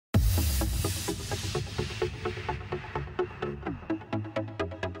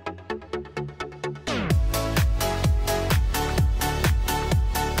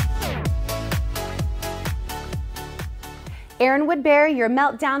Erin Woodbury, your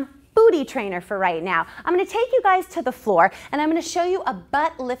Meltdown booty trainer for right now. I'm going to take you guys to the floor and I'm going to show you a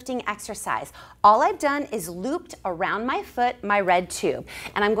butt lifting exercise. All I've done is looped around my foot my red tube,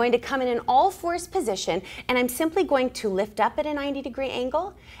 and I'm going to come in an all-fours position, and I'm simply going to lift up at a 90-degree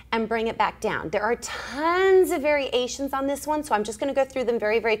angle and bring it back down. There are tons of variations on this one, so I'm just going to go through them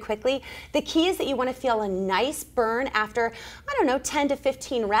very, very quickly. The key is that you want to feel a nice burn after, I don't know, 10 to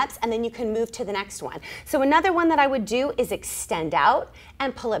 15 reps, and then you can move to the next one. So another one that I would do is extend out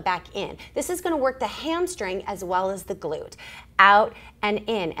and pull it back in. This is going to work the hamstring as well as the glute. Out and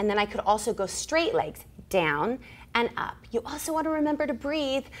in, and then I could also go straight legs, down and up. You also want to remember to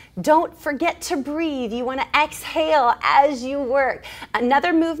breathe. Don't forget to breathe. You want to exhale as you work.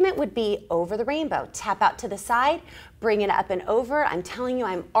 Another movement would be over the rainbow. Tap out to the side, bring it up and over. I'm telling you,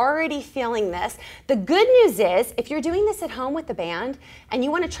 I'm already feeling this. The good news is, if you're doing this at home with the band and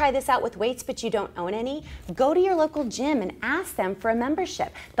you want to try this out with weights but you don't own any, go to your local gym and ask them for a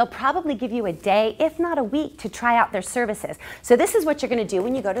membership. They'll probably give you a day, if not a week, to try out their services. So this is what you're going to do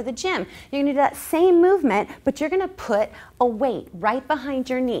when you go to the gym. You're going to do that same movement, but you're going to put a weight right behind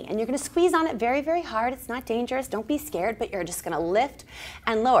your knee, and you're going to squeeze on it very, very hard. It's not dangerous. Don't be scared, but you're just going to lift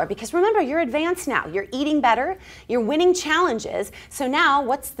and lower, because remember, you're advanced now. You're eating better. You're winning challenges. So now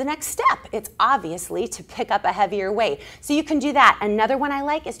what's the next step? It's obviously to pick up a heavier weight. So you can do that. Another one I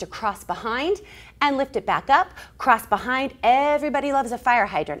like is to cross behind and lift it back up. Cross behind. Everybody loves a fire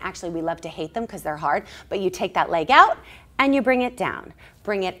hydrant. Actually, we love to hate them because they're hard, but you take that leg out and you bring it down.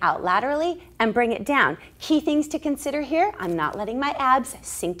 Bring it out laterally and bring it down. Key things to consider here: I'm not letting my abs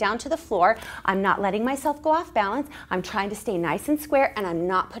sink down to the floor. I'm not letting myself go off balance. I'm trying to stay nice and square, and I'm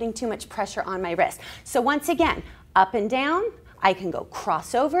not putting too much pressure on my wrist. So once again, up and down. I can go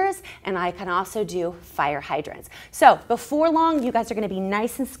crossovers, and I can also do fire hydrants. So before long, you guys are going to be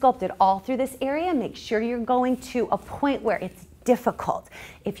nice and sculpted all through this area. Make sure you're going to a point where it's difficult.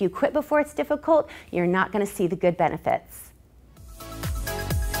 If you quit before it's difficult, you're not going to see the good benefits.